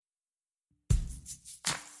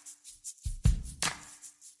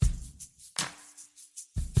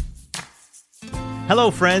Hello,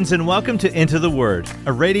 friends, and welcome to Into the Word,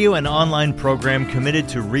 a radio and online program committed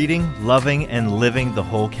to reading, loving, and living the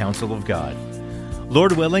whole counsel of God.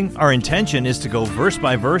 Lord willing, our intention is to go verse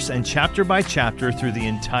by verse and chapter by chapter through the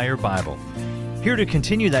entire Bible. Here to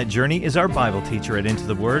continue that journey is our Bible teacher at Into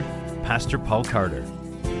the Word, Pastor Paul Carter.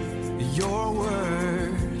 Your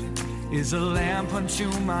word is a lamp unto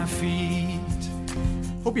my feet.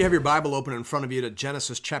 Hope you have your Bible open in front of you to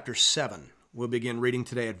Genesis chapter 7. We'll begin reading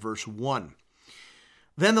today at verse 1.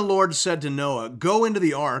 Then the Lord said to Noah, "Go into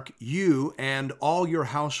the ark, you and all your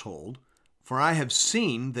household, for I have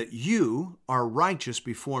seen that you are righteous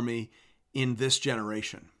before me in this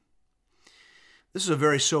generation." This is a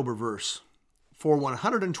very sober verse. For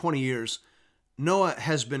 120 years, Noah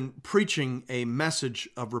has been preaching a message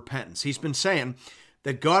of repentance. He's been saying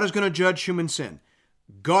that God is going to judge human sin.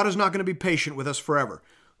 God is not going to be patient with us forever.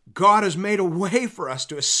 God has made a way for us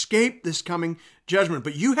to escape this coming judgment,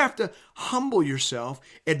 but you have to humble yourself,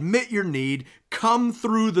 admit your need, come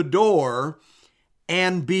through the door,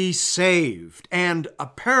 and be saved. And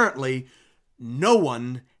apparently, no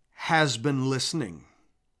one has been listening.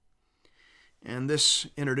 And this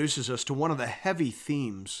introduces us to one of the heavy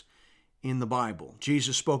themes in the Bible.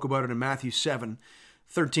 Jesus spoke about it in Matthew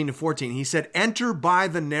 7:13-14. He said, "Enter by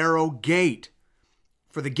the narrow gate.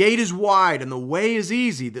 For the gate is wide and the way is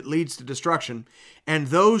easy that leads to destruction, and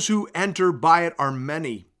those who enter by it are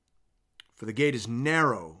many. For the gate is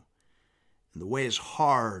narrow and the way is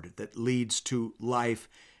hard that leads to life,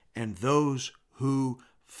 and those who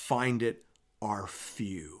find it are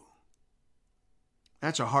few."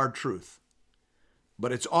 That's a hard truth,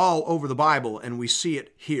 but it's all over the Bible, and we see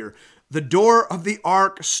it here. The door of the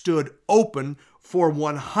ark stood open for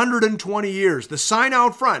 120 years. The sign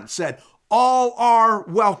out front said, "All are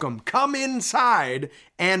welcome. Come inside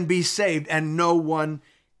and be saved." And no one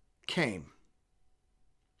came.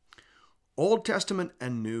 Old Testament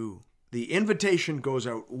and New, the invitation goes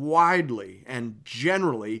out widely and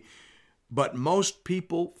generally, but most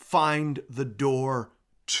people find the door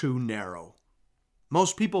too narrow.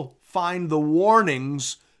 Most people find the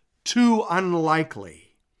warnings too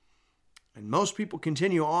unlikely. And most people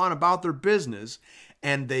continue on about their business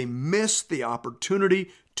and they miss the opportunity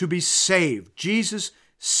to be saved. Jesus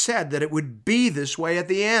said that it would be this way at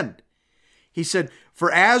the end. He said, "For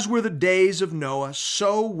as were the days of Noah,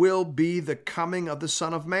 so will be the coming of the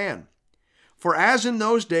Son of Man. For as in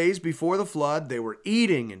those days before the flood, they were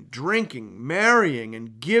eating and drinking, marrying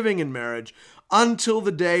and giving in marriage, until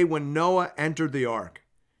the day when Noah entered the ark.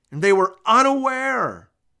 And they were unaware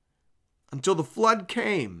until the flood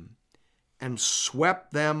came and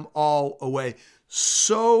swept them all away.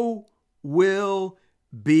 So will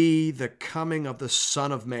be the coming of the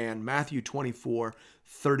Son of Man." Matthew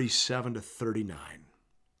 24:37-39.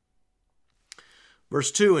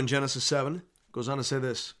 Verse 2 in Genesis 7 goes on to say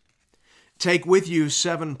this: "Take with you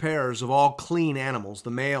 7 pairs of all clean animals,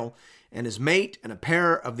 the male and his mate, and a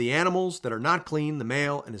pair of the animals that are not clean, the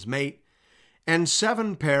male and his mate, and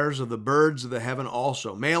 7 pairs of the birds of the heaven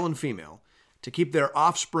also, male and female, to keep their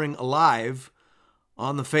offspring alive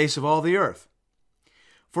on the face of all the earth.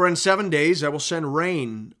 For in 7 days I will send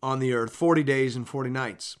rain on the earth, 40 days and 40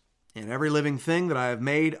 nights. And every living thing that I have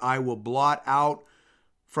made I will blot out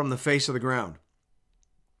from the face of the ground."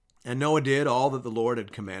 And Noah did all that the Lord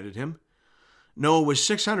had commanded him. Noah was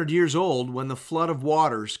 600 years old when the flood of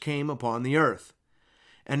waters came upon the earth.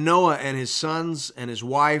 And Noah and his sons and his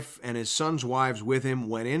wife and his sons' wives with him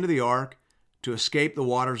went into the ark to escape the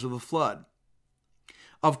waters of the flood.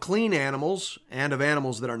 Of clean animals and of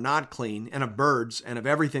animals that are not clean, and of birds and of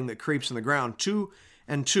everything that creeps in the ground, 2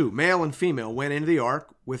 and 2, male and female, went into the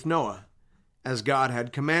ark with Noah, as God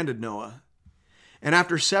had commanded Noah. And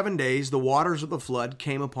after 7 days, the waters of the flood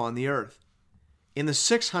came upon the earth. In the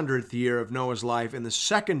 600th year of Noah's life, in the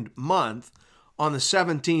 2nd month, on the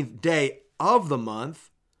 17th day of the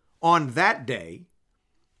month, on that day,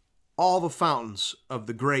 all the fountains of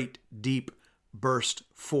the great deep burst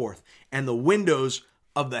forth, and the windows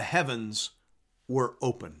of the heavens were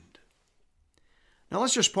opened. Now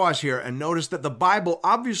let's just pause here and notice that the Bible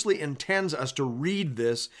obviously intends us to read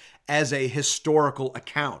this as a historical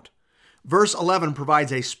account. Verse 11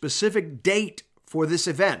 provides a specific date for this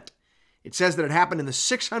event. It says that it happened in the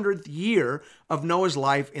 600th year of Noah's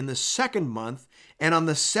life in the 2nd month and on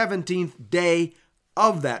the 17th day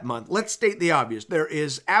of that month. Let's state the obvious. There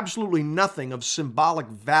is absolutely nothing of symbolic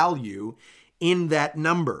value in that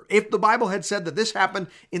number. If the Bible had said that this happened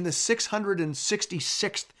in the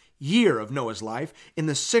 666th year of Noah's life, in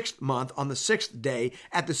the 6th month, on the 6th day,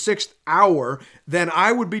 at the 6th hour, then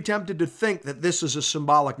I would be tempted to think that this is a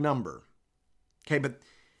symbolic number. Okay, but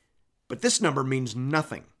this number means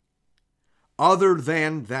nothing. other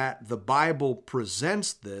than that the Bible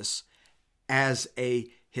presents this as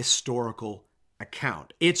a historical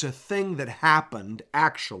account. It's a thing that happened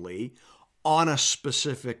actually on a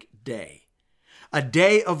specific day, a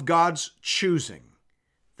day of God's choosing.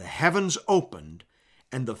 The heavens opened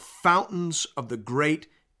and the fountains of the great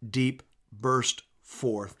deep burst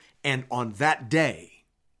forth. And on that day,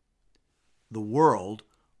 the world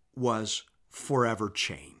was forever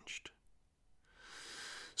changed.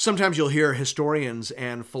 Sometimes you'll hear historians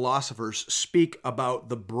and philosophers speak about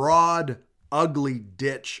the broad, ugly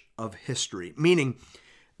ditch of history, meaning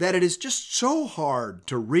that it is just so hard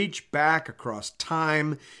to reach back across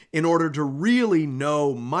time in order to really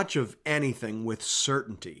know much of anything with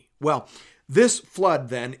certainty. Well, this flood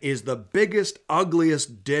then is the biggest,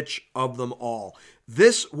 ugliest ditch of them all.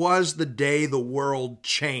 This was the day the world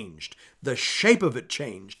changed. The shape of it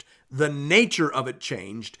changed. The nature of it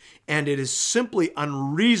changed, and it is simply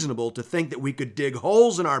unreasonable to think that we could dig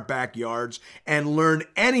holes in our backyards and learn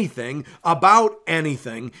anything about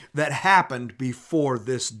anything that happened before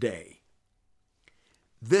this day.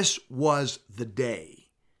 This was the day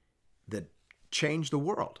that changed the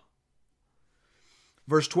world.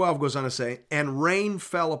 Verse 12 goes on to say, "And rain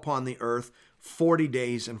fell upon the earth 40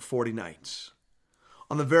 days and 40 nights.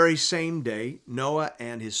 On the very same day, Noah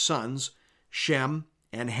and his sons, Shem,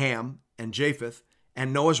 and Ham, and Japheth,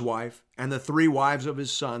 and Noah's wife, and the 3 wives of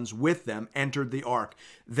his sons with them entered the ark,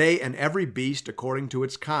 they and every beast according to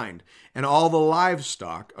its kind, and all the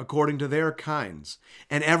livestock according to their kinds,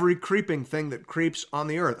 and every creeping thing that creeps on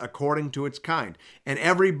the earth according to its kind, and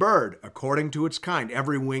every bird according to its kind,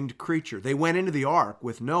 every winged creature. They went into the ark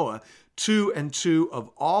with Noah, 2 and 2 of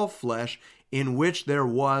all flesh, in which there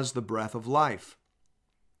was the breath of life.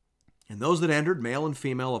 And those that entered, male and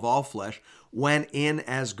female of all flesh, went in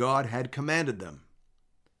as God had commanded them.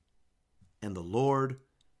 And the Lord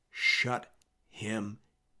shut him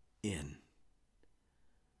in."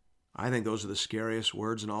 I think those are the scariest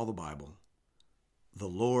words in all the Bible. The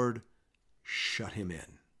Lord shut him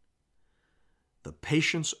in. The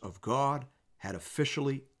patience of God had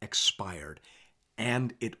officially expired,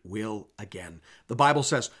 and it will again. The Bible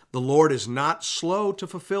says, "The Lord is not slow to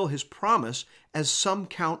fulfill his promise, as some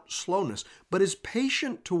count slowness, but is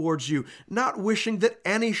patient towards you, not wishing that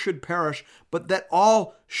any should perish, but that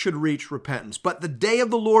all should reach repentance. But the day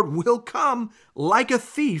of the Lord will come like a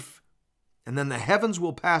thief, and then the heavens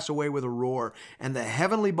will pass away with a roar, and the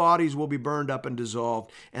heavenly bodies will be burned up and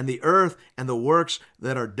dissolved, and the earth and the works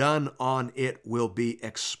that are done on it will be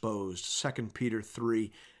exposed." 2 Peter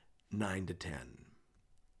 3, 9-10.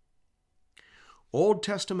 Old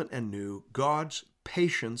Testament and New, God's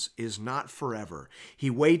patience is not forever. He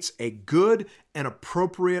waits a good and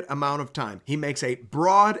appropriate amount of time. He makes a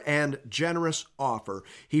broad and generous offer.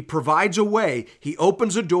 He provides a way. He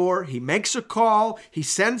opens a door. He makes a call. He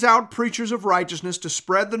sends out preachers of righteousness to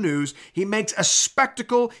spread the news. He makes a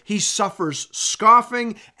spectacle. He suffers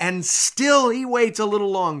scoffing, and still he waits a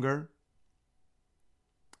little longer.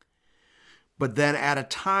 But then at a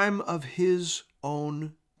time of his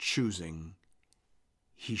own choosing,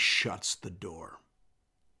 he shuts the door.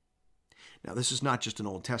 Now, this is not just an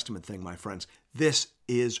Old Testament thing, my friends. This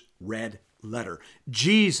is red letter.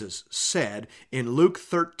 Jesus said in Luke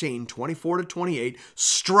 13, 24-28,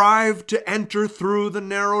 "Strive to enter through the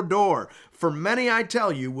narrow door, for many, I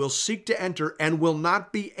tell you, will seek to enter and will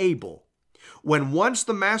not be able. When once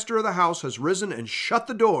the master of the house has risen and shut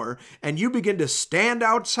the door, and you begin to stand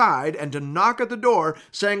outside and to knock at the door,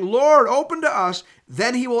 saying, 'Lord, open to us,'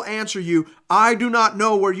 then he will answer you, 'I do not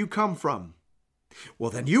know where you come from.'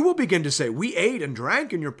 Well, then you will begin to say, 'We ate and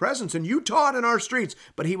drank in your presence, and you taught in our streets.'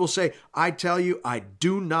 But he will say, 'I tell you, I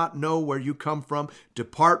do not know where you come from.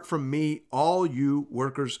 Depart from me, all you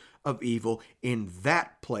workers of evil.' In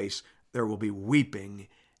that place there will be weeping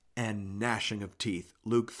and gnashing of teeth."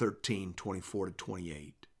 Luke 13,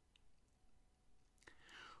 24-28.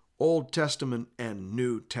 Old Testament and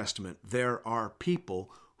New Testament, there are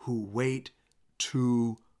people who wait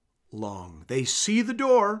too long. They see the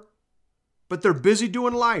door, but they're busy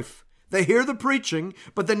doing life. They hear the preaching,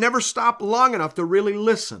 but they never stop long enough to really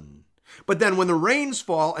listen. But then when the rains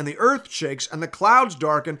fall and the earth shakes and the clouds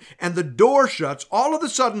darken and the door shuts, all of a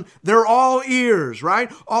sudden they're all ears,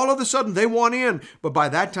 right? All of a sudden they want in, but by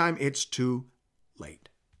that time it's too late.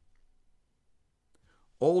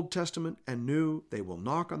 Old Testament and New, they will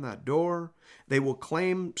knock on that door. They will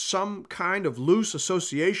claim some kind of loose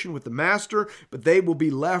association with the Master, but they will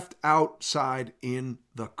be left outside in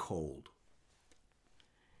the cold.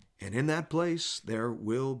 And in that place there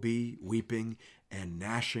will be weeping and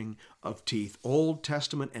gnashing of teeth. Old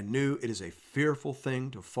Testament and New, it is a fearful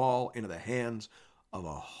thing to fall into the hands of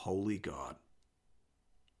a holy God.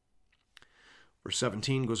 Verse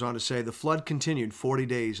 17 goes on to say, the flood continued 40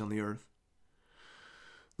 days on the earth.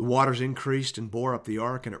 The waters increased and bore up the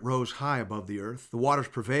ark, and it rose high above the earth. The waters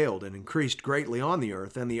prevailed and increased greatly on the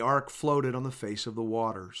earth, and the ark floated on the face of the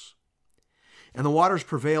waters. And the waters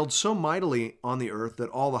prevailed so mightily on the earth that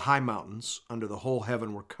all the high mountains under the whole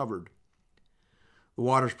heaven were covered. The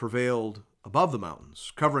waters prevailed above the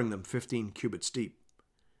mountains, covering them 15 cubits deep.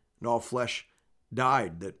 And all flesh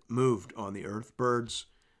died that moved on the earth, birds,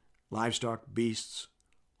 livestock, beasts,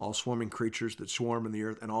 all swarming creatures that swarm in the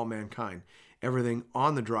earth, and all mankind. Everything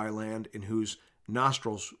on the dry land in whose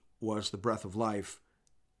nostrils was the breath of life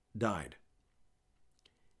died.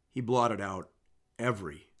 He blotted out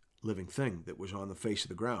every living thing that was on the face of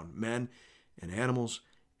the ground, men and animals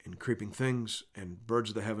and creeping things and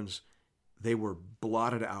birds of the heavens. They were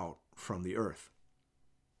blotted out from the earth.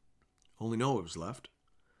 Only Noah was left,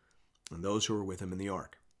 and those who were with him in the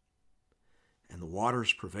ark. And the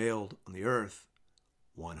waters prevailed on the earth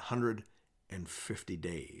 150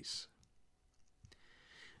 days.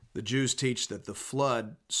 The Jews teach that the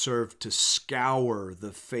flood served to scour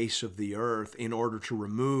the face of the earth in order to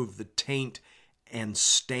remove the taint and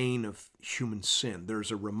stain of human sin.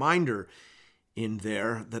 There's a reminder in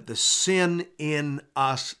there that the sin in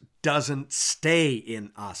us doesn't stay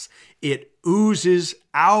in us. It oozes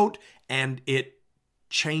out and it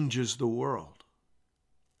changes the world.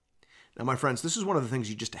 Now, my friends, this is one of the things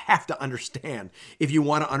you just have to understand if you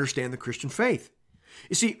want to understand the Christian faith.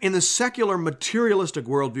 You see, in the secular materialistic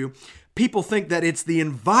worldview, people think that it's the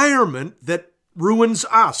environment that ruins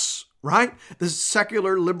us, right? The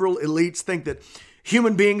secular liberal elites think that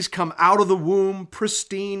human beings come out of the womb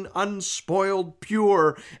pristine, unspoiled,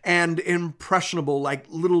 pure, and impressionable like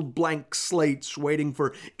little blank slates waiting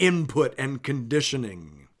for input and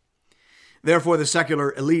conditioning. Therefore, the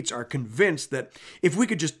secular elites are convinced that if we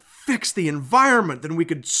could just fix the environment, then we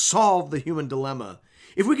could solve the human dilemma.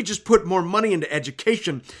 If we could just put more money into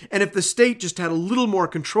education, and if the state just had a little more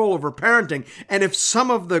control over parenting, and if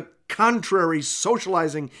some of the contrary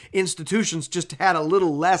socializing institutions just had a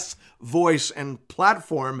little less voice and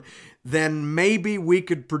platform, then maybe we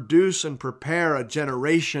could produce and prepare a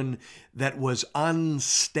generation that was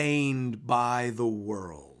unstained by the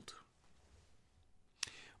world.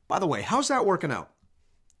 By the way, how's that working out?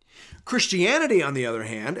 Christianity, on the other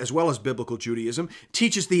hand, as well as biblical Judaism,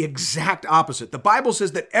 teaches the exact opposite. The Bible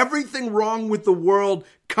says that everything wrong with the world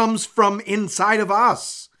comes from inside of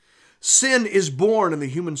us. Sin is born in the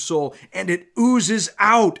human soul, and it oozes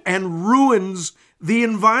out and ruins the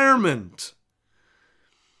environment.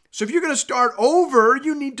 So if you're going to start over,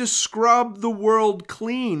 you need to scrub the world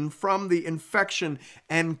clean from the infection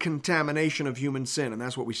and contamination of human sin, and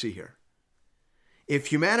that's what we see here. If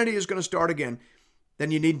humanity is going to start again, then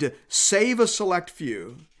you need to save a select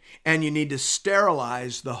few, and you need to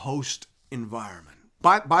sterilize the host environment.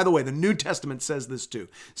 By the way, the New Testament says this too.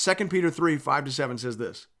 2 Peter 3, 5-7 says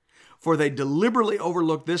this, "For they deliberately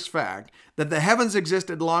overlooked this fact, that the heavens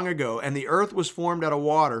existed long ago, and the earth was formed out of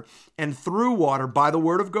water, and through water by the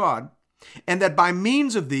word of God, and that by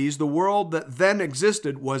means of these the world that then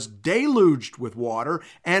existed was deluged with water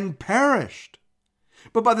and perished.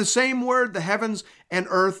 But by the same word, the heavens and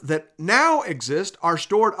earth that now exist are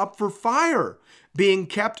stored up for fire, being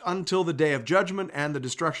kept until the day of judgment and the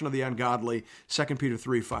destruction of the ungodly." 2 Peter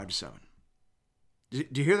 3, 5-7. Do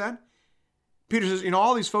you hear that? Peter says,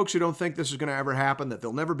 all these folks who don't think this is going to ever happen, that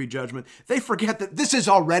there'll never be judgment, they forget that this has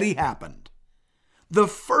already happened. The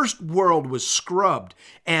first world was scrubbed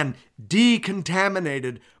and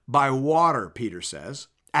decontaminated by water, Peter says,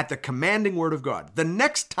 at the commanding word of God. The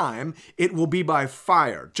next time, it will be by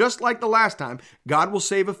fire. Just like the last time, God will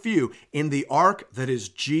save a few in the ark that is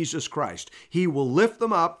Jesus Christ. He will lift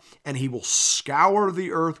them up, and he will scour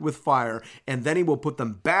the earth with fire, and then he will put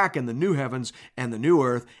them back in the new heavens and the new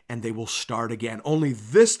earth, and they will start again. Only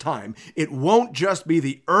this time, it won't just be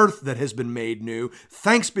the earth that has been made new.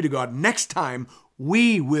 Thanks be to God. Next time,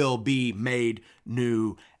 we will be made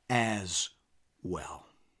new as well.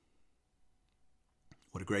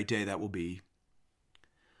 What a great day that will be.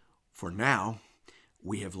 For now,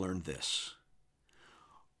 we have learned this.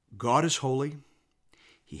 God is holy.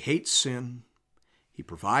 He hates sin. He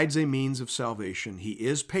provides a means of salvation. He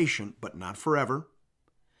is patient, but not forever.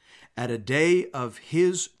 At a day of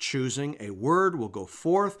his choosing, a word will go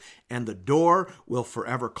forth, and the door will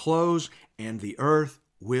forever close, and the earth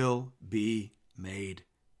will be made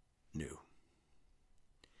new.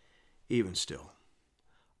 Even still,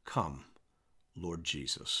 come, Lord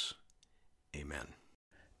Jesus. Amen.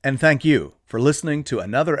 And thank you for listening to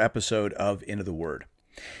another episode of Into the Word.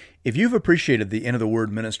 If you've appreciated the Into the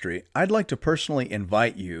Word ministry, I'd like to personally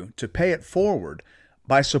invite you to pay it forward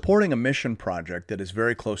by supporting a mission project that is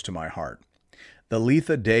very close to my heart. The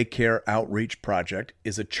Letha Daycare Outreach Project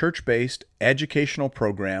is a church-based educational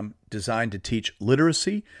program designed to teach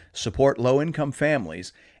literacy, support low-income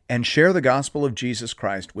families, and share the gospel of Jesus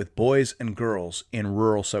Christ with boys and girls in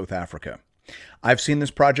rural South Africa. I've seen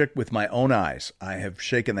this project with my own eyes. I have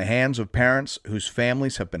shaken the hands of parents whose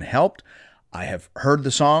families have been helped. I have heard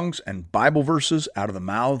the songs and Bible verses out of the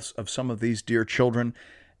mouths of some of these dear children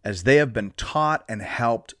as they have been taught and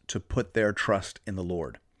helped to put their trust in the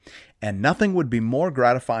Lord. And nothing would be more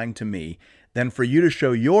gratifying to me than for you to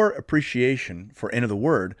show your appreciation for Into the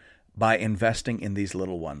Word by investing in these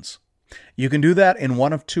little ones. You can do that in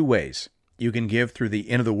one of two ways. You can give through the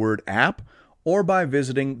Into the Word app or by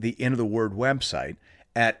visiting the Into the Word website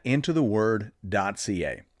at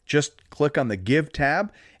intotheword.ca. Just click on the Give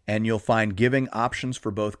tab and you'll find giving options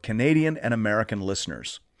for both Canadian and American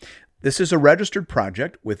listeners. This is a registered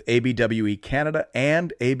project with ABWE Canada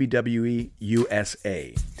and ABWE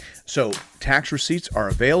USA. So tax receipts are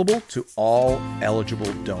available to all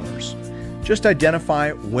eligible donors. Just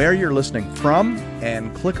identify where you're listening from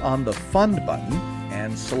and click on the Fund button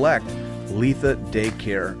and select Letha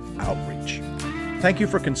Daycare Outreach. Thank you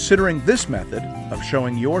for considering this method of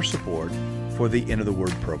showing your support for the Into the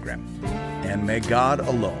Word program. And may God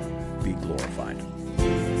alone be glorified.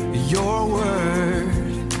 Your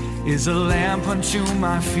word is a lamp unto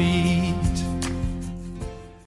my feet